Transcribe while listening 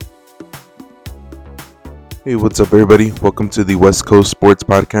Hey, what's up, everybody? Welcome to the West Coast Sports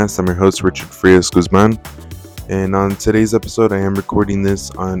Podcast. I'm your host, Richard Frias Guzman. And on today's episode, I am recording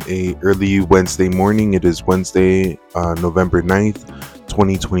this on a early Wednesday morning. It is Wednesday, November 9th,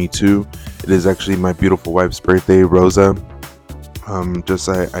 2022. It is actually my beautiful wife's birthday, Rosa.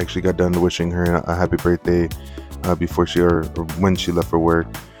 I actually got done wishing her a happy birthday before or when she left for work.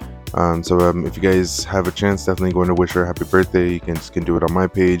 If you guys have a chance, definitely going to wish her a happy birthday. You can do it on my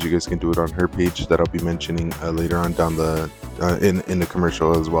page. You guys can do it on her page that I'll be mentioning later on down the in the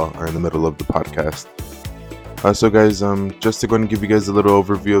commercial as well, or in the middle of the podcast. Just to go and give you guys a little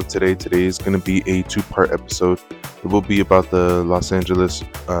overview of today. Today is going to be a two-part episode. It will be about the Los Angeles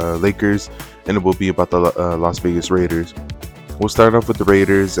Lakers, and it will be about the Las Vegas Raiders. We'll start off with the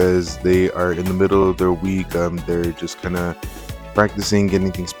Raiders as they are in the middle of their week. They're just kind of practicing,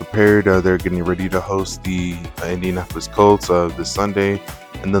 getting things prepared. They're getting ready to host the Indianapolis Colts this Sunday.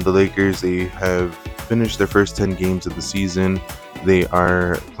 And then the Lakers, they have finished their first 10 games of the season. They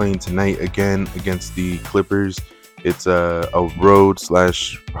are playing tonight again against the Clippers. It's a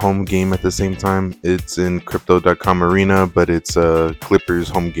road/home game at the same time. It's in Crypto.com Arena, but it's a Clippers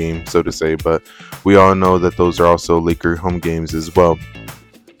home game, so to say. But we all know that those are also Laker home games as well.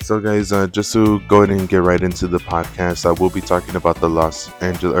 So guys, just to go ahead and get right into the podcast, I will be talking about the Las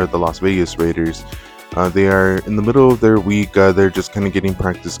Vegas Raiders. They are in the middle of their week. They're just kind of getting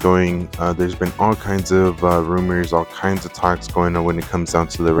practice going. There's been all kinds of rumors, all kinds of talks going on when it comes down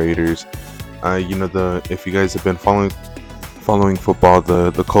to the Raiders. If you guys have been following football,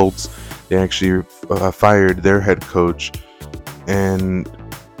 the Colts, they actually fired their head coach, and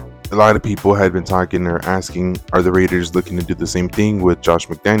a lot of people had been talking or asking, are the Raiders looking to do the same thing with Josh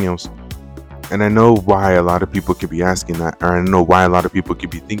McDaniels? And I know why a lot of people could be asking that, or I know why a lot of people could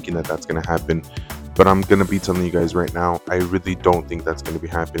be thinking that that's going to happen. But I'm going to be telling you guys right now, I really don't think that's going to be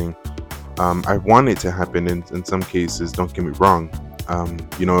happening. I want it to happen in some cases, don't get me wrong.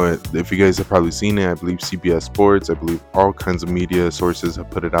 If you guys have probably seen it, I believe CBS Sports, I believe all kinds of media sources have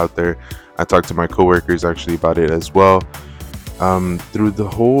put it out there. I talked to my coworkers actually about it as well. Through the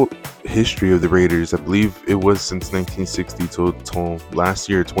whole history of the Raiders, I believe it was since 1960 till last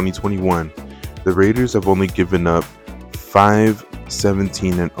year, 2021, the Raiders have only given up 5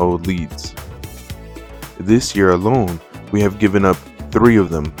 17-0 leads. This year alone, we have given up 3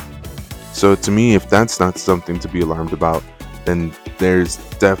 of them. So to me, if that's not something to be alarmed about, then there's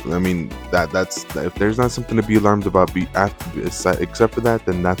definitely, if there's not something to be alarmed about, except for that,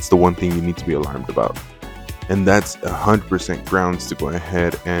 then that's the one thing you need to be alarmed about. And that's 100% grounds to go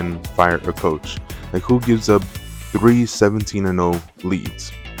ahead and fire a coach. Like, who gives up 3 17-0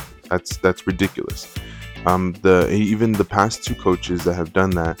 leads? That's ridiculous. Even the past 2 coaches that have done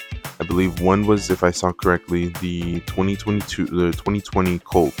that, I believe one was, if I saw correctly, the 2020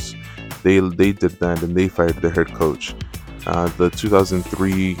 Colts. They did that and they fired their head coach. The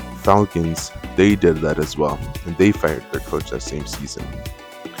 2003 Falcons, they did that as well, and they fired their coach that same season.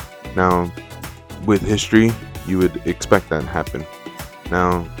 Now, with history, you would expect that to happen.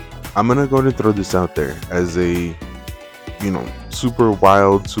 Now, I'm gonna go and throw this out there as a, super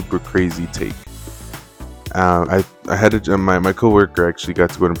wild, super crazy take. I had my coworker actually got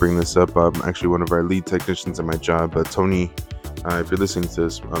to go and bring this up. Actually, one of our lead technicians at my job, Tony. If you're listening to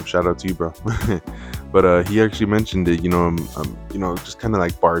this, shout out to you, bro. But he actually mentioned it. Just kind of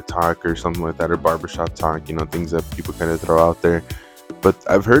like bar talk or something like that, or barbershop talk. Things that people kind of throw out there. But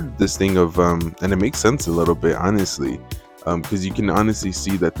I've heard this thing of, and it makes sense a little bit, honestly, because you can honestly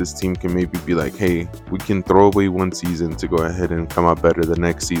see that this team can maybe be like, hey, we can throw away one season to go ahead and come out better the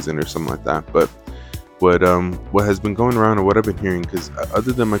next season or something like that. But what has been going around, or what I've been hearing, because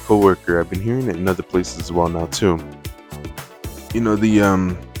other than my coworker, I've been hearing it in other places as well now too.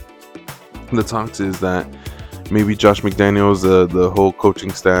 The talks is that maybe Josh McDaniels, the whole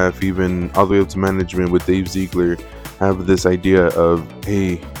coaching staff, even all the way up to management with Dave Ziegler, have this idea of,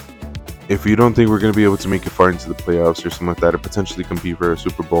 hey, if you don't think we're going to be able to make it far into the playoffs or something like that, or potentially compete for a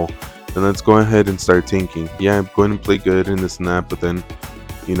Super Bowl, then let's go ahead and start tanking. Yeah, go ahead and play good and this and that, but then,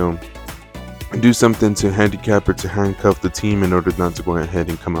 do something to handicap or to handcuff the team in order not to go ahead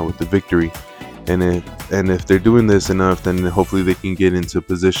and come out with the victory. And if they're doing this enough, then hopefully they can get into a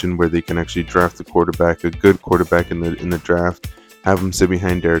position where they can actually draft a good quarterback in the draft, have him sit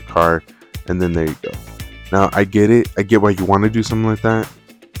behind Derek Carr, and then there you go. Now, I get it. I get why you want to do something like that,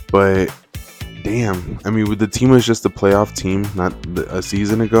 but damn, the team was just a playoff team not a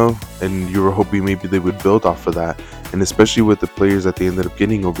season ago, and you were hoping maybe they would build off of that. And especially with the players that they ended up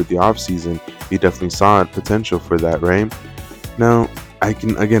getting over the offseason, you definitely saw potential for that, right? Now, I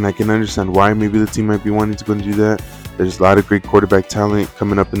can understand why maybe the team might be wanting to go and do that. There's a lot of great quarterback talent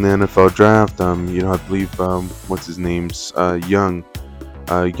coming up in the NFL draft. I believe what's his name's Young.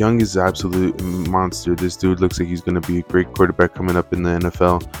 Young is an absolute monster. This dude looks like he's going to be a great quarterback coming up in the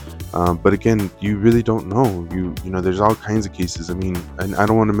NFL. But again, you really don't know. There's all kinds of cases. I mean, and I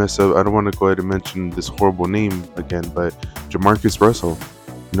don't want to mess up. I don't want to go ahead and mention this horrible name again, but Jamarcus Russell.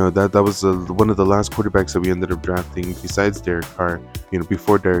 That was one of the last quarterbacks that we ended up drafting besides Derek Carr.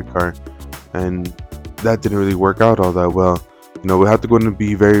 Before Derek Carr, and that didn't really work out all that well. We have to go and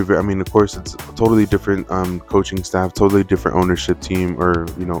be very, very. I mean, of course, it's a totally different coaching staff, totally different ownership team, or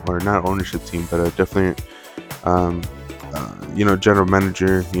not ownership team, but definitely, general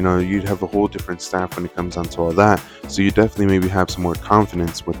manager. You'd have a whole different staff when it comes down to all that. So you definitely maybe have some more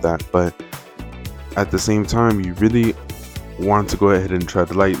confidence with that. But at the same time, you really want to go ahead and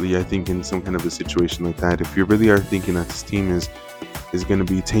tread lightly. I think in some kind of a situation like that, if you really are thinking that this team is going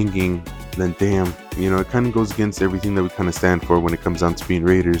to be tanking, then damn, it kind of goes against everything that we kind of stand for when it comes down to being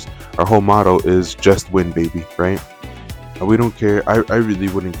Raiders. Our whole motto is just win, baby, right? We don't care. I really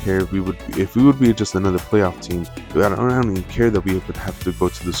wouldn't care if we would be just another playoff team. I don't even care that we would have to go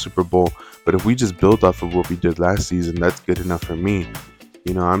to the Super Bowl. But if we just build off of what we did last season, that's good enough for me.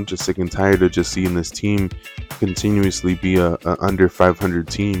 I'm just sick and tired of just seeing this team continuously be a under 500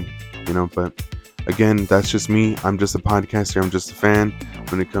 team. But again, that's just me. I'm just a podcaster. I'm just a fan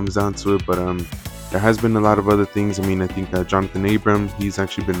when it comes down to it. But there has been a lot of other things. I mean, I think Jonathan Abram, he's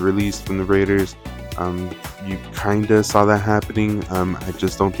actually been released from the Raiders. You kind of saw that happening. I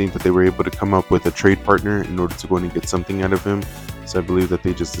just don't think that they were able to come up with a trade partner in order to go in and get something out of him. So I believe that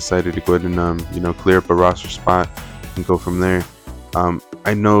they just decided to go ahead and clear up a roster spot and go from there.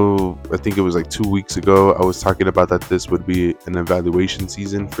 I think it was like 2 weeks ago, I was talking about that this would be an evaluation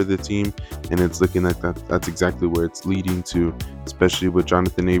season for the team, and it's looking like that's exactly where it's leading to, especially with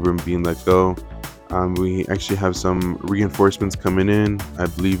Jonathan Abram being let go. We actually have some reinforcements coming in. I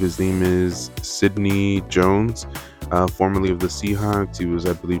believe his name is Sidney Jones, formerly of the Seahawks. He was,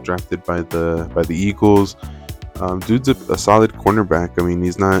 I believe, drafted by the Eagles. Dude's a solid cornerback. I mean,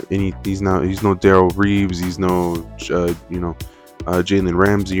 he's no Darrell Reeves. He's no Jalen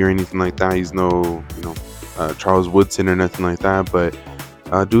Ramsey or anything like that. He's no Charles Woodson or nothing like that. But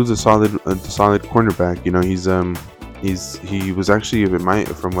dude's a solid cornerback. He was actually,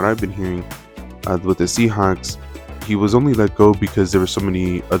 from what I've been hearing, with the Seahawks, he was only let go because there were so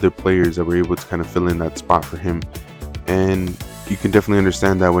many other players that were able to kind of fill in that spot for him. And you can definitely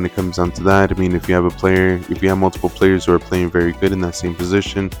understand that when it comes down to that. I mean, if you have multiple players who are playing very good in that same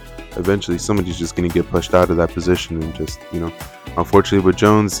position, eventually somebody's just going to get pushed out of that position. And just, unfortunately with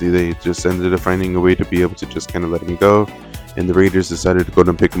Jones, they just ended up finding a way to be able to just kind of let him go. And the Raiders decided to go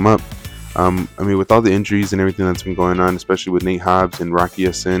and pick him up. With all the injuries and everything that's been going on, especially with Nate Hobbs and Rocky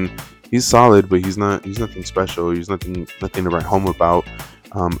Ya-Sin, he's solid, but he's nothing special. He's nothing to write home about.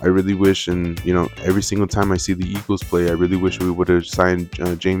 I really wish, and every single time I see the Eagles play, I really wish we would have signed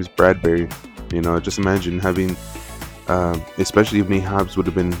James Bradberry. Just imagine having, especially if Nate Hobbs would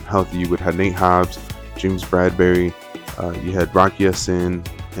have been healthy, you would have Nate Hobbs, James Bradberry, you had Rocky Ya-Sin,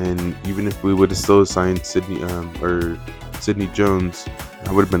 and even if we would have still signed Sidney Jones,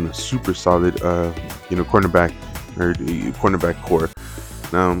 that would have been a super solid, cornerback core.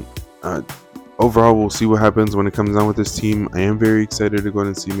 Now, overall, we'll see what happens when it comes down with this team. I am very excited to go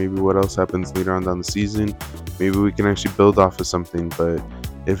and see maybe what else happens later on down the season. Maybe we can actually build off of something. But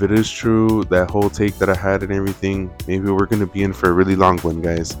if it is true, that whole take that I had and everything, maybe we're going to be in for a really long one,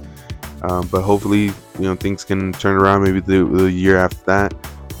 guys. But hopefully, things can turn around maybe the year after that.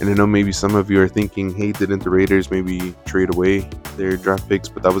 And I know maybe some of you are thinking, hey, didn't the Raiders maybe trade away their draft picks?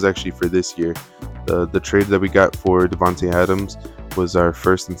 But that was actually for this year. The trade that we got for Davante Adams was our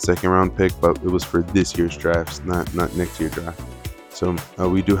first and second round pick, but it was for this year's drafts, not next year's draft. So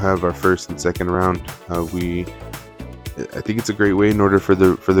we do have our first and second round. I think it's a great way in order for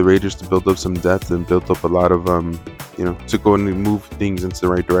the Raiders to build up some depth and build up a lot of to go and move things into the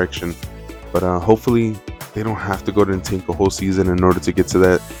right direction. But hopefully they don't have to go and tank a whole season in order to get to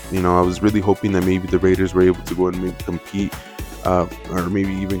that. I was really hoping that maybe the Raiders were able to go and maybe compete. Or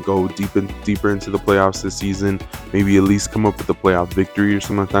maybe even go deeper into the playoffs this season, maybe at least come up with a playoff victory or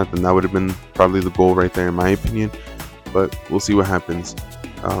something like that, then that would have been probably the goal right there in my opinion. But we'll see what happens.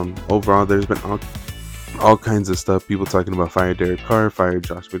 Overall, there's been all kinds of stuff. People talking about fire Derek Carr, fire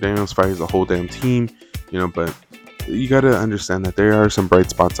Josh McDaniels, fires the whole damn team, but you got to understand that there are some bright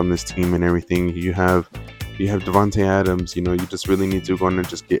spots on this team and everything. You have Davante Adams. You just really need to go in and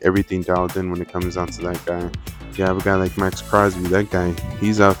just get everything dialed in when it comes down to that guy. You have a guy like Max Crosby. That guy,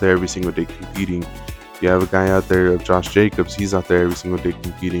 he's out there every single day competing. You have a guy out there, Josh Jacobs. He's out there every single day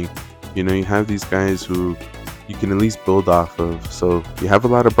competing. You have these guys who you can at least build off of. So you have a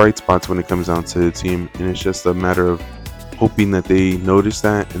lot of bright spots when it comes down to the team, and it's just a matter of hoping that they notice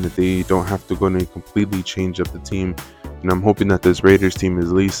that and that they don't have to go and completely change up the team. And I'm hoping that this Raiders team is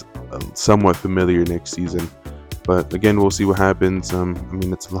at least somewhat familiar next season. But again, we'll see what happens. I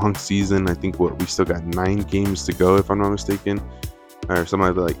mean, it's a long season. I think we still got 9 games to go, if I'm not mistaken, or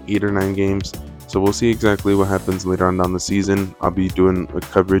something like 8 or 9 games. So we'll see exactly what happens later on down the season. I'll be doing a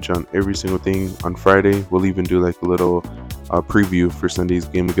coverage on every single thing on Friday. We'll even do like a little preview for Sunday's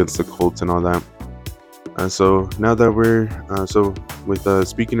game against the Colts and all that. So now that we're with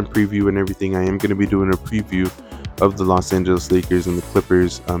speaking of preview and everything, I am going to be doing a preview of the Los Angeles Lakers and the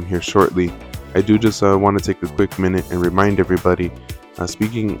Clippers here shortly. I do just want to take a quick minute and remind everybody. As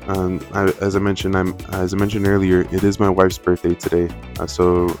I mentioned earlier, it is my wife's birthday today.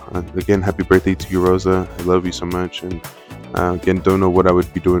 Again, happy birthday to you, Rosa. I love you so much, and again, don't know what I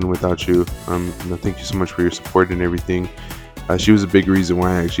would be doing without you. Thank you so much for your support and everything. She was a big reason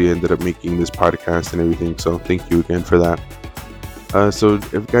why I actually ended up making this podcast and everything. So thank you again for that. So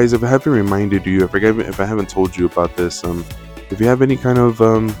if I haven't reminded you, if I haven't told you about this, if you have any kind of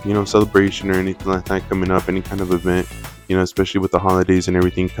celebration or anything like that coming up, any kind of event, especially with the holidays and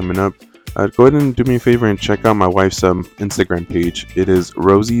everything coming up, go ahead and do me a favor and check out my wife's Instagram page. It is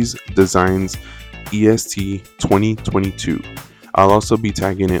Rosie's Designs EST 2022. I'll also be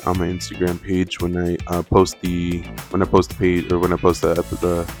tagging it on my Instagram page when I post the page, or when I post the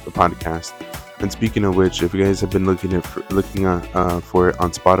podcast. And speaking of which, if you guys have been looking for it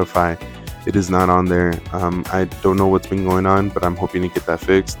on Spotify, it is not on there. I don't know what's been going on, but I'm hoping to get that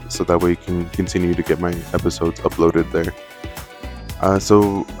fixed so that way I can continue to get my episodes uploaded there.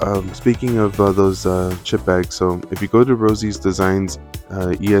 Speaking of those chip bags, so if you go to Rosie's Designs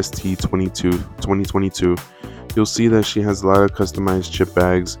EST 2022, you'll see that she has a lot of customized chip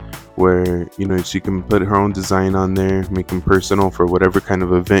bags where she can put her own design on there, make them personal for whatever kind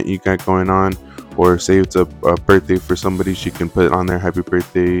of event you got going on, or say it's a birthday for somebody, she can put on there happy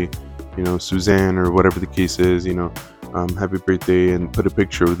birthday, Suzanne, or whatever the case is, happy birthday, and put a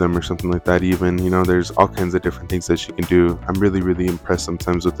picture of them or something like that. Even there's all kinds of different things that she can do. I'm really impressed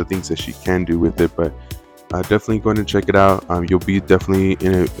sometimes with the things that she can do with it, but definitely going to check it out. You'll be definitely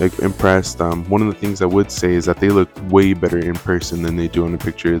impressed. One of the things I would say is that they look way better in person than they do in the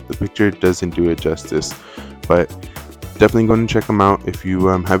picture. The picture doesn't do it justice, but definitely going to check them out. If you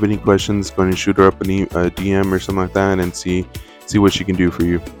have any questions, going to shoot her up a DM or something like that and see what she can do for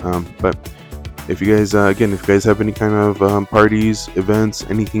you. But if you guys have any kind of parties, events,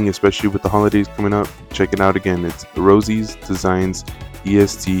 anything, especially with the holidays coming up, check it out again. It's Rosie's Designs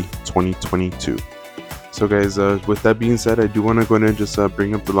EST 2022. So guys, with that being said, I do want to go ahead and just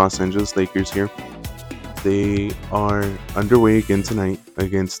bring up the Los Angeles Lakers here. They are underway again tonight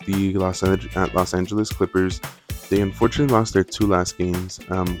against the Los Angeles Clippers. They unfortunately lost their 2 last games.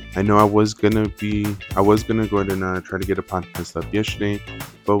 I know I was gonna go ahead and try to get a podcast up yesterday,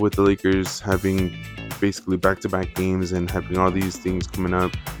 but with the Lakers having basically back-to-back games and having all these things coming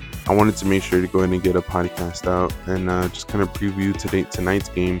up, I wanted to make sure to go ahead and get a podcast out and just kind of preview tonight's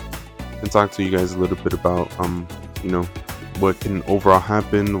game and talk to you guys a little bit about what can overall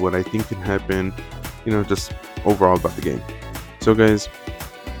happen, what I think can happen, just overall about the game. So guys,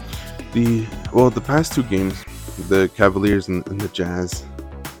 the past 2 games, the Cavaliers and the Jazz,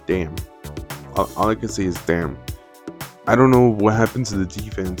 damn. All I can say is damn. I don't know what happened to the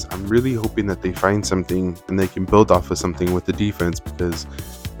defense. I'm really hoping that they find something and they can build off of something with the defense, because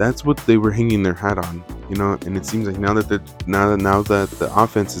that's what they were hanging their hat on, and it seems like now that the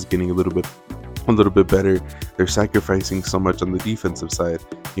offense is getting a little bit better, they're sacrificing so much on the defensive side.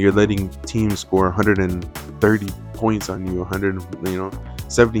 You're letting teams score 130 points on you,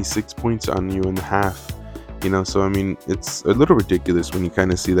 76 points on you in half. So I mean, it's a little ridiculous when you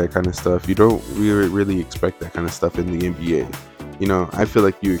kind of see that kind of stuff. You don't really expect that kind of stuff in the NBA. I feel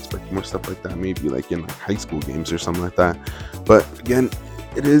like you expect more stuff like that maybe like in high school games or something like that. But again,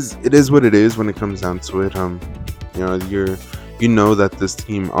 it is what it is when it comes down to it. That this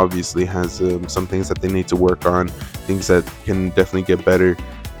team obviously has some things that they need to work on, things that can definitely get better.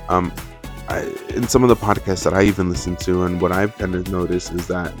 In some of the podcasts that I even listen to, and what I've kind of noticed is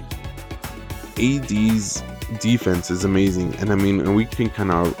that AD's defense is amazing, and we can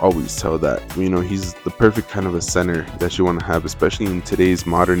kind of always tell that he's the perfect kind of a center that you want to have, especially in today's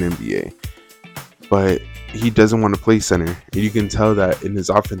modern NBA. But he doesn't want to play center. You can tell that in his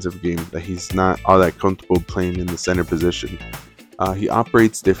offensive game that he's not all that comfortable playing in the center position. He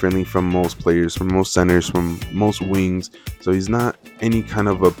operates differently from most players, from most centers, from most wings. So he's not any kind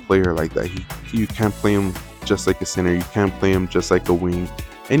of a player like that. You can't play him just like a center. You can't play him just like a wing,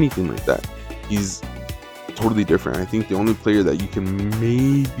 anything like that. He's totally different. I think the only player that you can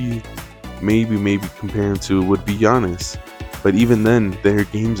maybe compare him to would be Giannis. But even then, their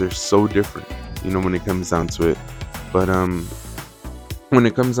games are so different, when it comes down to it. But when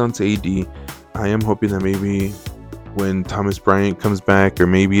it comes down to AD, I am hoping that maybe when Thomas Bryant comes back, or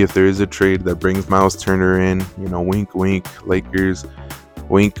maybe if there is a trade that brings Miles Turner in, wink, wink, Lakers,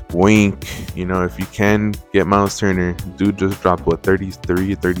 wink, wink, if you can get Miles Turner. Dude just dropped,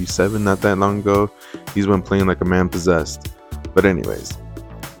 33, 37 not that long ago. He's been playing like a man possessed. But anyways,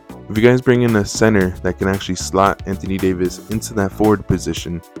 if you guys bring in a center that can actually slot Anthony Davis into that forward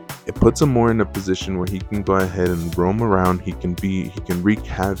position, it puts him more in a position where he can go ahead and roam around. He can wreak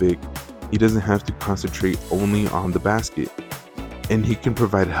havoc. He doesn't have to concentrate only on the basket, and he can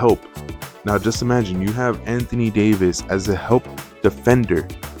provide help. Now just imagine you have Anthony Davis as a help defender,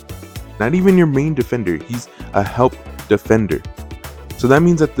 not even your main defender. He's a help defender. So that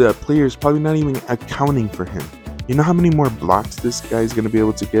means that the player is probably not even accounting for him. You know how many more blocks this guy is going to be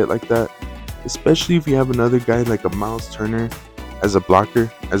able to get like that? Especially if you have another guy like a Miles Turner as a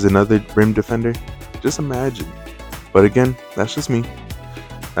blocker, as another rim defender. Just imagine. But again, that's just me.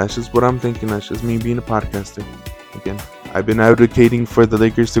 That's just what I'm thinking. That's just me being a podcaster. Again, I've been advocating for the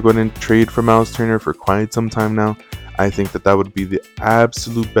Lakers to go and trade for Miles Turner for quite some time now. I think that would be the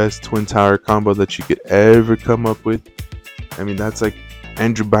absolute best Twin Tower combo that you could ever come up with. I mean, that's like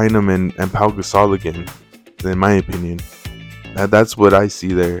Andrew Bynum and Pau Gasol again, in my opinion. That's what I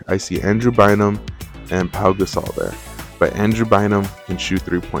see there. I see Andrew Bynum and Pau Gasol there. But Andrew Bynum can shoot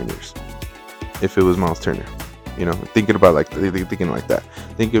 3-pointers. If it was Miles Turner, thinking like that.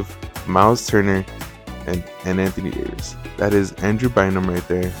 Think of Miles Turner and Anthony Davis. That is Andrew Bynum right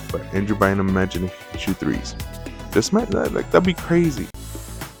there. But Andrew Bynum, imagine if he could shoot threes. Just that'd be crazy.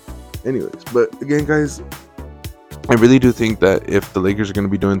 Anyways, but again, guys, I really do think that if the Lakers are going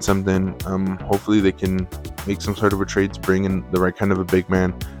to be doing something, hopefully they can make some sort of a trade to bring in the right kind of a big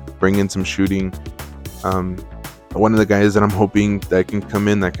man, bring in some shooting. One of the guys that I'm hoping that can come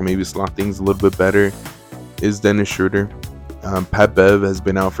in that can maybe slot things a little bit better is Dennis Schroeder. Pat Bev has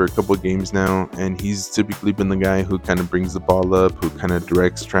been out for a couple of games now, and he's typically been the guy who kind of brings the ball up, who kind of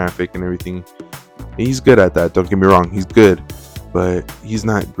directs traffic and everything. He's good at that, don't get me wrong, he's good, but he's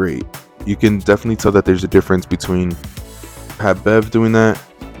not great. You can definitely tell that there's a difference between Pat Bev doing that,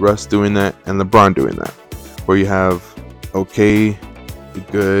 Russ doing that, and LeBron doing that, where you have okay,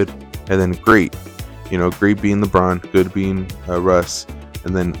 good, and then great. Great being LeBron, good being Russ,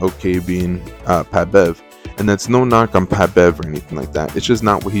 and then okay being Pat Bev. And that's no knock on Pat Bev or anything like that. It's just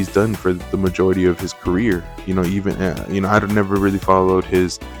not what he's done for the majority of his career. I've never really followed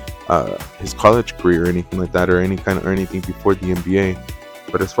his college career or anything like that, or anything before the NBA.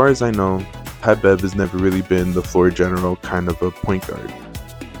 But as far as I know, Pat Bev has never really been the floor general kind of a point guard.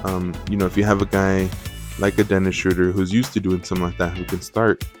 If you have a guy like a Dennis Schroeder who's used to doing something like that, who can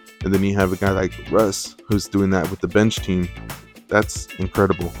start, and then you have a guy like Russ who's doing that with the bench team, that's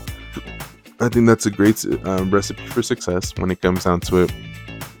incredible. I think that's a great recipe for success when it comes down to it.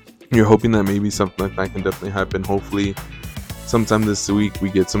 You're hoping that maybe something like that can definitely happen. Hopefully, sometime this week we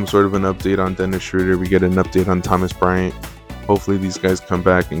get some sort of an update on Dennis Schroeder. We get an update on Thomas Bryant. Hopefully these guys come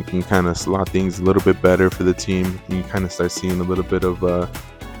back and can kind of slot things a little bit better for the team. And you kind of start seeing a little bit of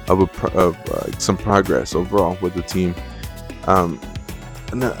some progress overall with the team.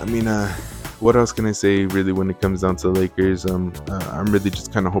 What else can I say really when it comes down to the Lakers? I'm really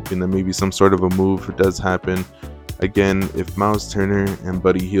just kind of hoping that maybe some sort of a move does happen. Again, if Miles Turner and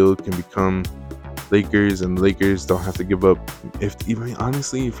Buddy Hield can become Lakers, and the Lakers don't have to give up, if you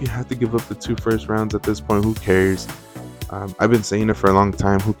have to give up the 2 first rounds at this point, who cares? I've been saying it for a long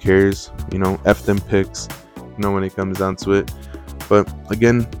time. Who cares? F them picks. When it comes down to it. But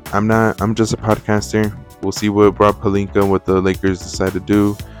again, I'm just a podcaster. We'll see what Rob Pelinka, what the Lakers decide to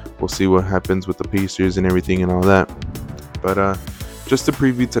do. We'll see what happens with the Pacers and everything and all that. But just to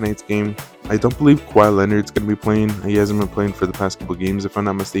preview tonight's game, I don't believe Kawhi Leonard's going to be playing. He hasn't been playing for the past couple games, if I'm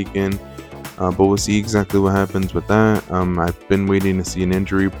not mistaken. But we'll see exactly what happens with that. I've been waiting to see an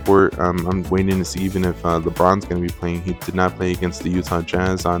injury report. I'm waiting to see even if LeBron's going to be playing. He did not play against the Utah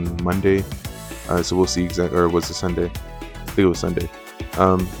Jazz on Monday. So we'll see or was it Sunday? I think it was Sunday.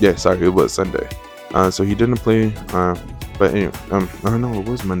 It was Sunday. So he didn't play. But anyway, no, it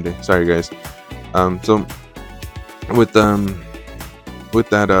was Monday. Sorry, guys. So with that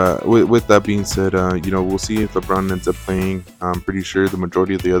being said, we'll see if LeBron ends up playing. I'm pretty sure the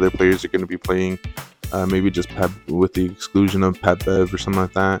majority of the other players are going to be playing. Maybe just Pat, with the exclusion of Pat Bev or something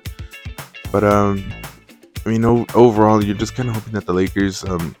like that. But overall, you're just kind of hoping that the Lakers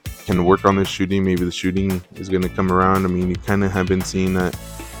can work on this shooting. Maybe the shooting is going to come around. You kind of have been seeing that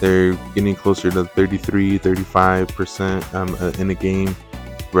they're getting closer to 33, 35% in a game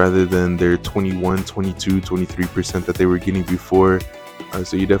rather than their 21, 22, 23% that they were getting before.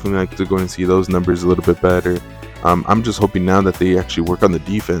 So you definitely like to go and see those numbers a little bit better. I'm just hoping now that they actually work on the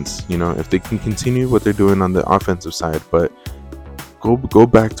defense. If they can continue what they're doing on the offensive side, but go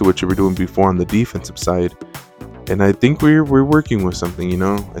back to what you were doing before on the defensive side. And I think we're working with something.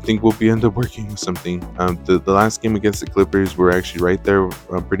 I think we'll end up working with something. The last game against the Clippers, we're actually right there,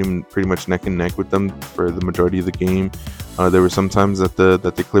 pretty much neck and neck with them for the majority of the game. There were some times that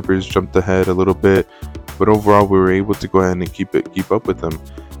the Clippers jumped ahead a little bit, but overall we were able to go ahead and keep up with them.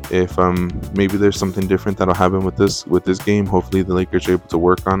 If maybe there's something different that'll happen with this game, hopefully the Lakers are able to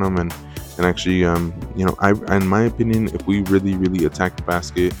work on them and actually in my opinion, if we really attack the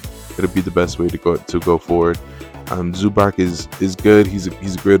basket, it'll be the best way to go forward. Zubac is good. He's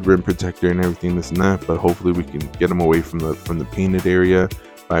a good rim protector and everything, this and that. But hopefully we can get him away from the painted area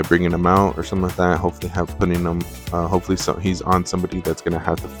by bringing him out or something like that. Hopefully he's on somebody that's gonna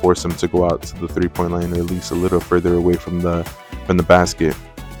have to force him to go out to the 3-point line or at least a little further away from the basket.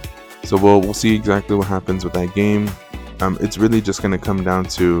 So we'll see exactly what happens with that game. It's really just gonna come down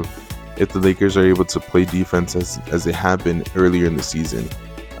to if the Lakers are able to play defense as they have been earlier in the season.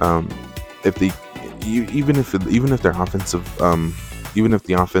 If they even if their offensive even if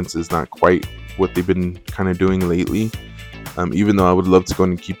the offense is not quite what they've been kind of doing lately, even though I would love to go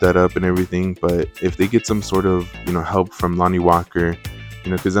and keep that up and everything, but if they get some sort of help from Lonnie Walker,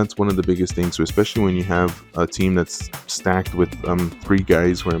 because that's one of the biggest things, so especially when you have a team that's stacked with 3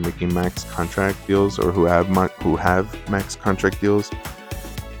 guys who are making max contract deals or who have max contract deals.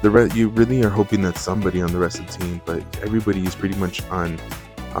 You really are hoping that somebody on the rest of the team, but everybody is pretty much on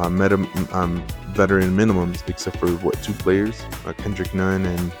veteran minimums except for 2 players, Kendrick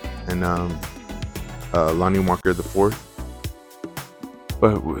Nunn and Lonnie Walker the fourth.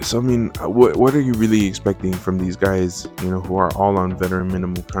 But so I mean, what are you really expecting from these guys? Who are all on veteran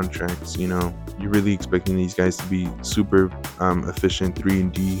minimum contracts? You're really expecting these guys to be super efficient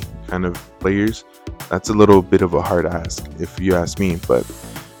 3-and-D kind of players? That's a little bit of a hard ask, if you ask me. But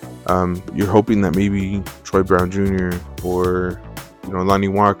you're hoping that maybe Troy Brown Jr. or Lonnie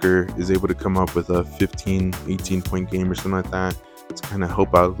Walker is able to come up with a 15, 18-point game or something like that to kind of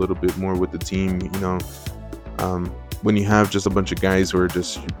help out a little bit more with the team. When you have just a bunch of guys who are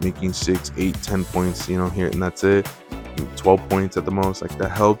just making 6, 8, 10 points, here and that's it, 12 points at the most, like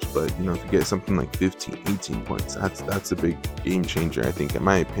that helps. But if you get something like 15, 18 points, that's a big game changer, I think, in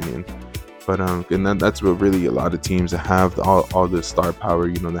my opinion. But and that's what really a lot of teams that have all the star power,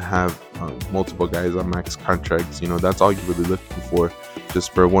 that have multiple guys on max contracts, that's all you're really looking for,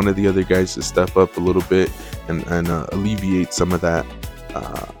 just for one of the other guys to step up a little bit and alleviate some of that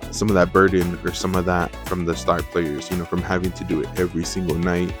burden or some of that from the star players, from having to do it every single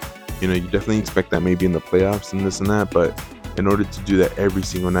night. You definitely expect that maybe in the playoffs and this and that, but in order to do that every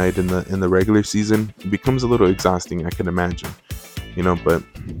single night in the regular season, it becomes a little exhausting, I can imagine. But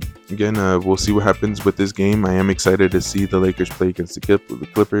again, we'll see what happens with this game. I am excited to see the Lakers play against the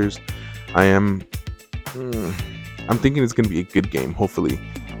Clippers. I'm thinking it's going to be a good game, hopefully.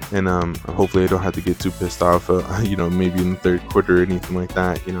 And hopefully I don't have to get too pissed off, maybe in the third quarter or anything like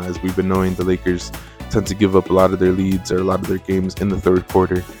that. As we've been knowing, the Lakers tend to give up a lot of their leads or a lot of their games in the third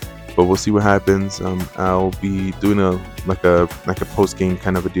quarter. But we'll see what happens. I'll be doing a post-game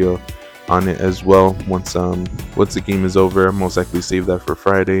kind of a deal on it as well. Once the game is over, I'll most likely save that for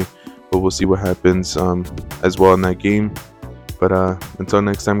Friday. But we'll see what happens as well in that game. But until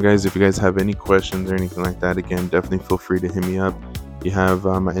next time, guys, if you guys have any questions or anything like that, again, definitely feel free to hit me up. You have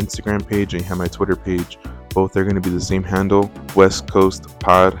my Instagram page and you have my Twitter page. Both are going to be the same handle, West Coast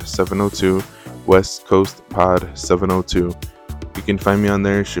Pod 702. West Coast Pod 702. You can find me on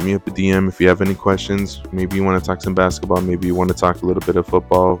there. Shoot me up a DM if you have any questions. Maybe you want to talk some basketball. Maybe you want to talk a little bit of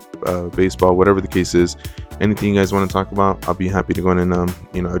football, baseball, whatever the case is. Anything you guys want to talk about, I'll be happy to go in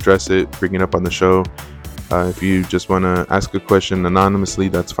and address it, bring it up on the show. If you just want to ask a question anonymously,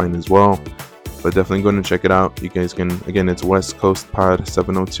 that's fine as well. But definitely go and check it out. You guys can, again, it's West Coast Pod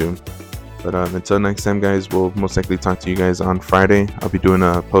 702. But until next time, guys, we'll most likely talk to you guys on Friday. I'll be doing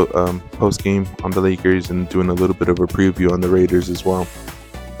a post game on the Lakers and doing a little bit of a preview on the Raiders as well.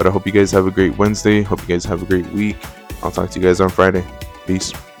 But I hope you guys have a great Wednesday. Hope you guys have a great week. I'll talk to you guys on Friday.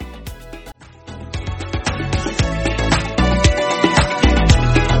 Peace.